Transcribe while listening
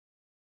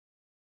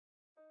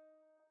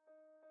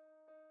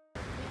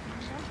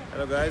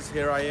Hello guys,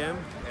 here I am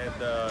at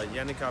the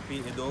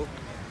Yanikapi Ido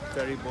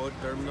ferry boat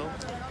terminal.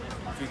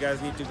 If you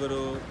guys need to go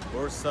to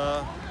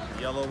Bursa,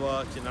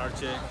 Yalova,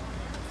 Chinarchik,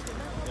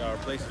 or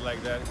places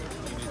like that,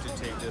 you need to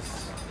take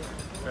this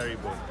ferry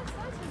boat.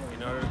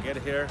 In order to get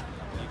here,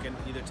 you can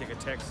either take a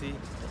taxi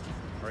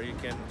or you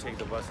can take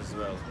the bus as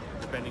well,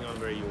 depending on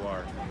where you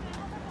are.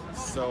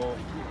 So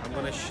I'm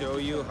going to show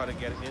you how to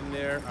get in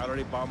there. I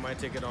already bought my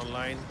ticket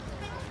online.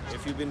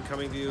 If you've been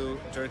coming to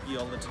Turkey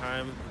all the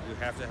time, you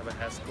have to have a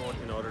HES code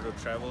in order to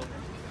travel.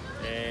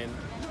 And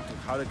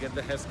how to get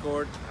the HES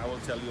code, I will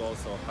tell you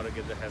also how to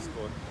get the HES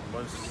code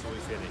once we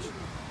finish.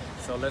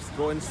 So let's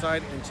go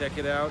inside and check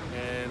it out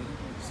and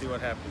see what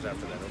happens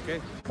after that,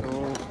 okay?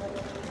 So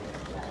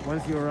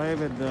once you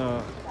arrive at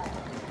the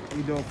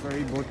Ido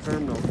ferry boat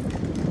terminal,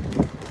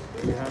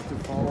 you have to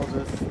follow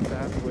this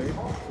pathway.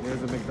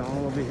 There's a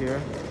McDonald's over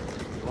here,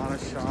 a lot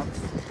of shops,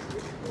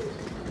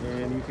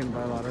 and you can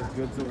buy a lot of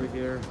goods over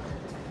here.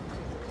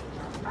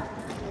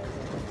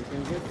 You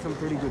can get some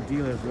pretty good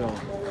deal as well.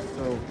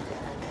 So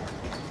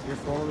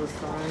just follow the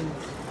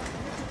signs,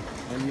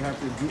 and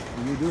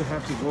you do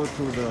have to go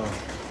through the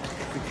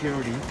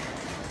security.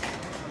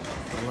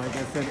 So like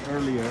I said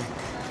earlier,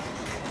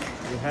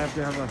 you have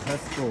to have a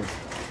HES code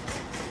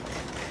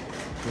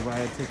to buy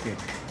a ticket.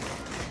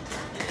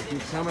 If you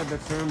come at the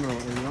terminal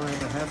and you don't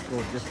have a HES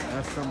code, just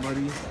ask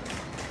somebody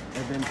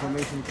at the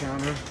information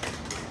counter,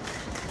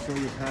 show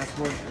your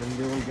passport, and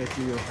they will get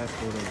you your HES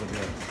code over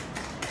there.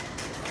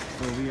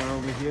 So we are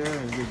over here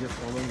and we're just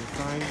following the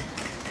sign,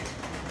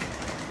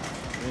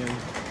 and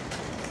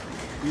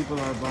people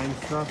are buying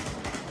stuff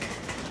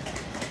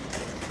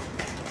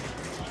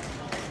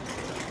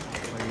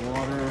like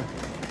water,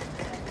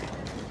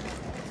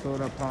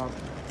 soda pop,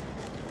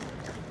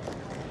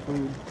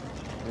 food.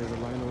 There's a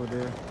line over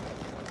there.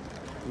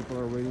 People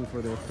are waiting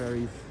for their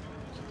ferries.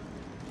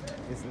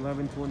 It's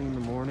 11:20 in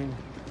the morning.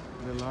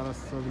 There are a lot of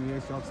souvenir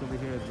shops over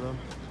here as well.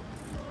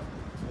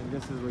 And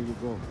this is where you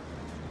go.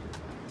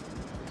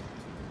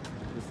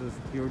 This is a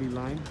security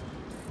line.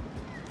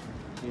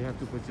 You have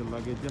to put your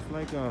luggage, just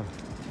like a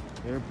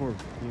airport.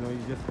 You know,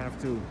 you just have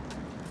to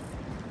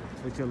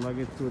put your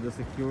luggage through the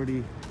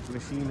security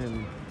machine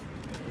and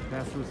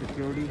pass through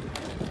security.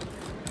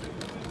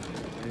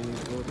 And you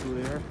go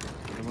through there.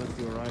 And once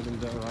you arrive in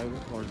the arrival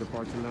or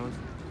departure lounge,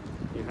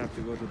 you have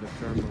to go to the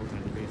terminal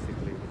and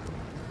basically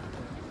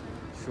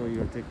show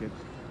your ticket,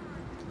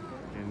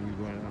 and you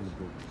go on the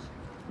boat.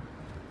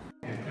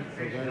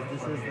 So guys,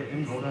 this is the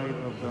inside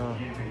of the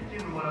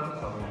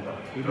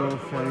Ido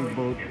ferry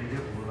boat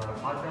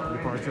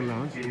departure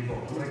lounge. You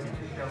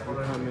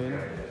come in,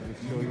 you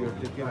show your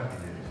ticket,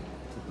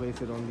 you place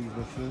it on these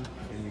machines,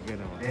 and you get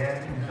on.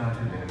 Our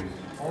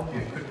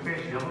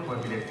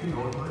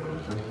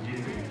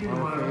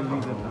ferry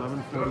leaves at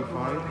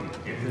 11:45.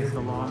 This is the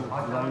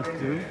launch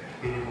too.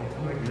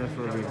 And that's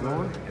where we're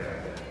going.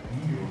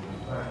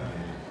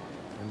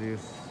 And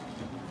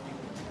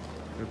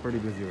they're pretty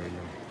busy right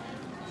now.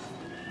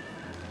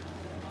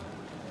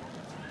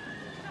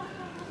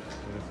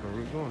 So that's where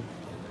we're going.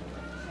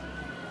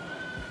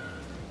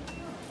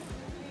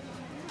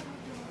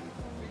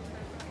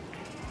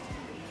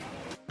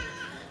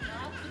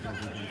 As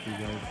you can see,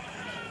 guys,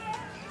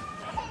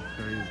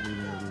 ferry is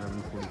leaving at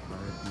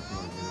 11:45. People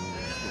are getting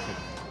their ticket.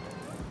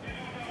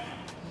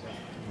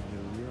 And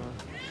here we are.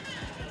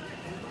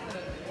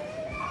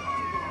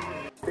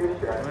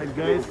 Alright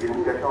guys, this is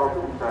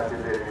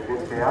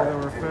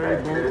our ferry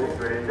boat.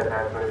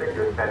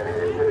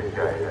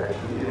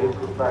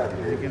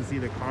 As you can see,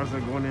 the cars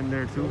are going in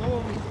there too.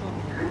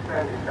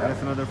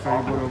 That's another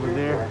ferry boat over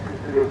there.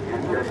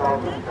 A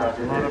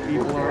lot of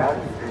people are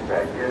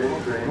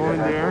going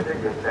there.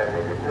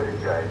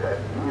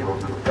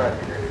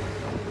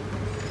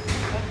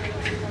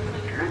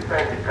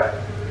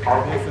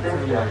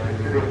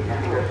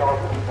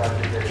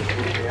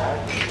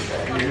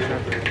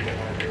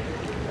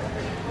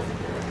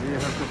 You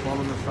have to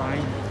follow the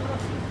sign.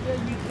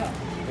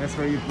 That's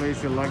where you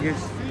place your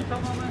luggage.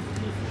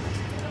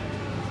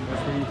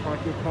 That's where you park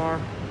your car.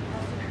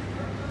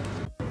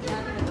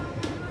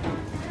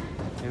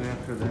 And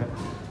after that,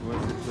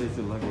 once you place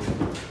your luggage,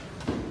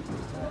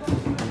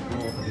 you go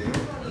up there.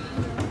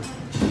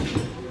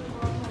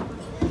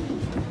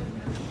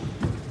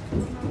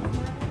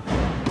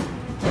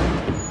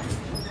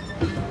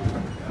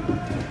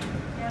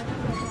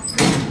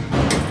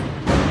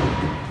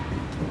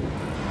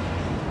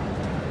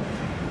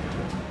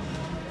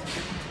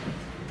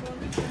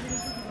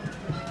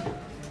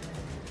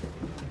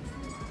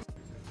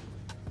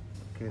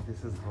 Okay,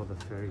 this is how the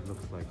ferry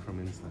looks like from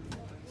inside.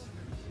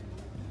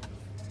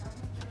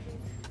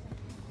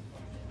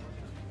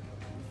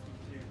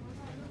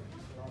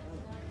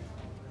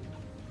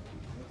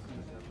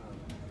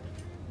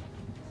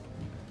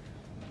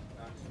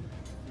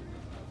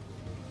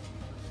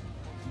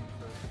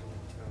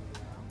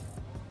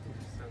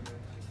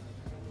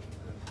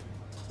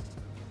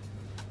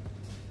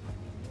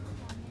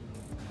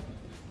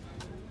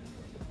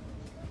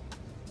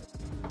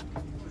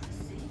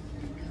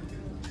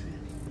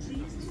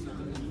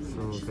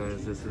 So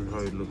guys, this is how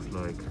it looks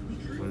like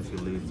once you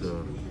leave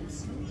the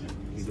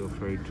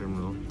Ferry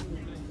terminal.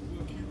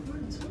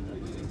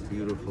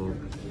 Beautiful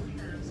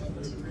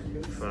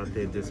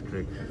Fatih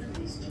district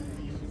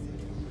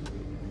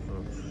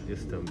of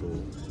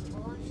Istanbul.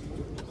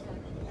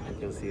 You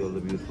can see all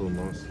the beautiful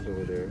mosques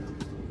over there.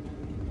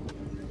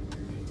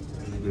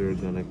 And we're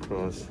gonna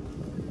cross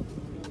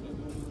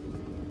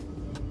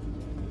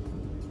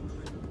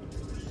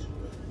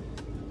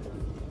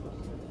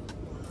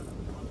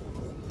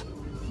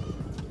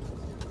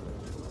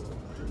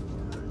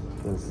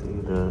you can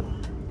see the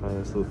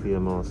Hagia Sophia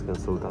Mosque and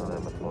Sultan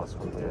Ahmed Mosque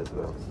from here as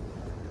well.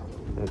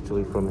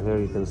 Actually, from here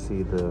you can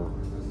see the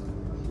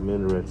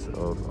minarets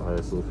of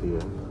Hagia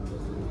Sophia,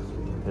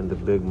 and the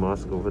big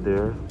mosque over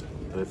there,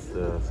 that's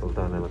the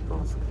Sultan Ahmed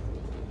Mosque.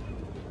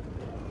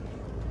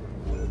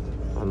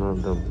 And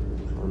on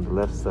the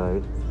left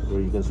side,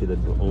 where you can see the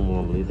dome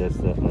only, that's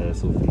the Hagia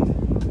Sophia.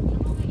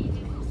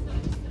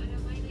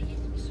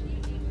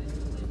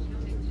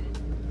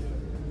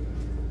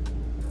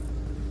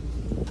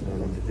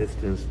 And in the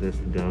distance, there's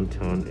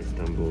downtown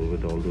Istanbul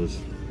with all those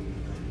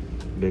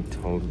big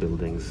tall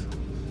buildings.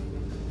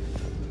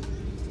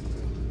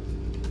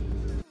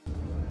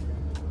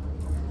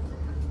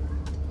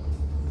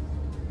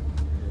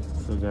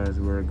 So guys,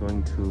 we're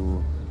going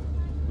to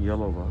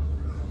Yalova,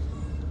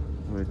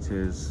 which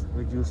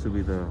used to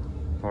be the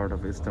part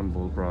of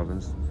Istanbul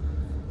province,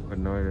 but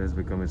now it has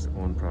become its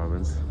own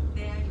province.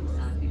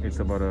 It's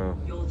about a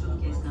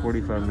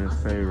 45-minute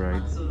ferry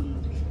ride,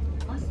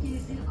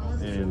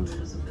 and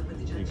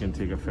you can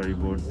take a ferry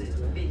boat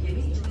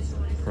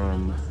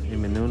from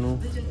Eminönü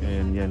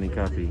and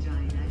Yanikapi.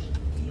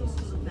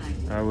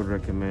 I would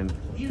recommend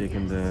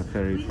taking the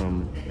ferry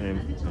from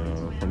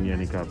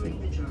Yanikapi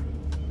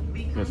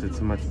because it's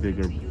a much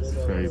bigger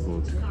ferry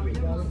boat.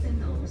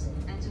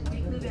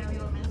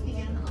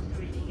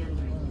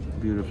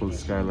 Beautiful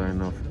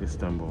skyline of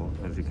Istanbul,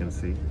 as you can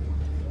see.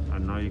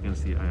 And now you can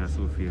see Hagia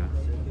Sophia.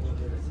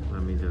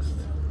 Let me just...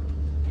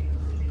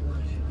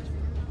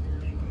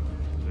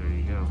 There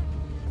you go.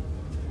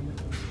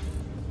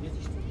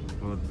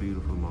 What a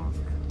beautiful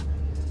mosque.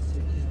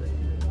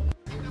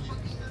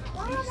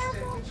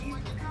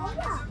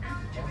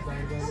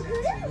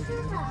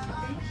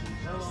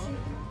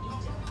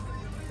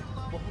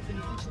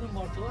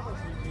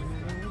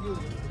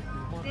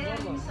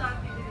 Değerli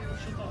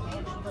misafirlerimiz,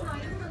 Yalovan'dan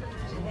ayrılmadan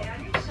önce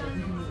değerli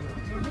eşyalarınızı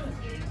unutmamanız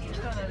gerektiğini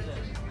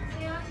hatırlatır.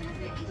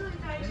 Seyahatinizde İdo'yu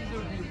tercih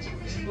ettiğiniz için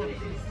teşekkür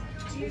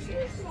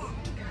ederiz.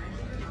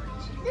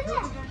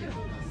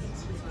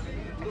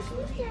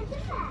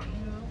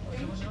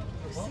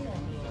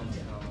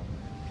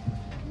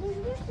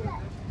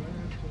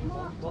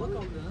 Balık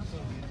avlıyor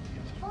nasıl?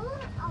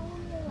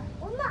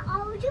 Onun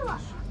avcı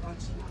var.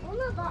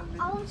 Ona da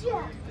avcı.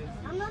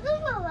 Anladın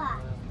mı baba?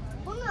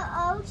 Ona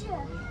avcı.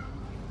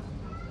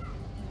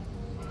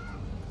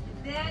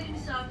 Değerli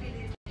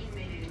misafirlerin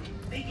inmelerini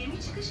ve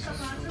gemi çıkış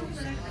kapağı tam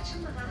olarak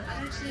açılmadan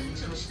araçlarını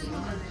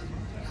çalıştırmamaları,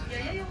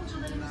 yaya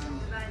yolcularımızın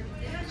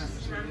güvenlikleri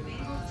açısından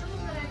feribot tam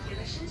olarak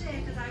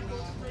yanaşıncaya kadar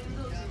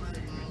koltuklarında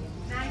oturmalarını,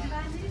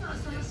 merdivenleri ve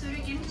asansörü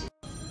gemi çıkış...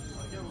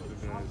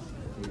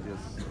 We're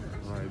just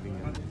arriving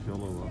in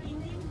Yalova.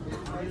 The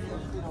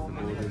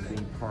boat is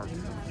being parked,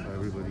 so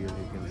everybody, as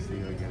you can see,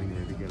 are getting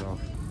ready to get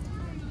off.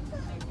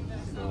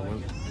 So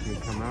once you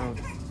come out,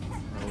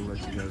 I will let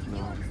you guys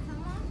know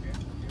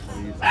how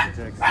you take a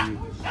taxi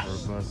or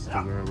a bus to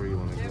wherever you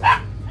want to go.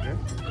 Okay?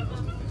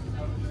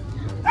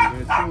 So see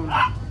you guys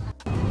soon.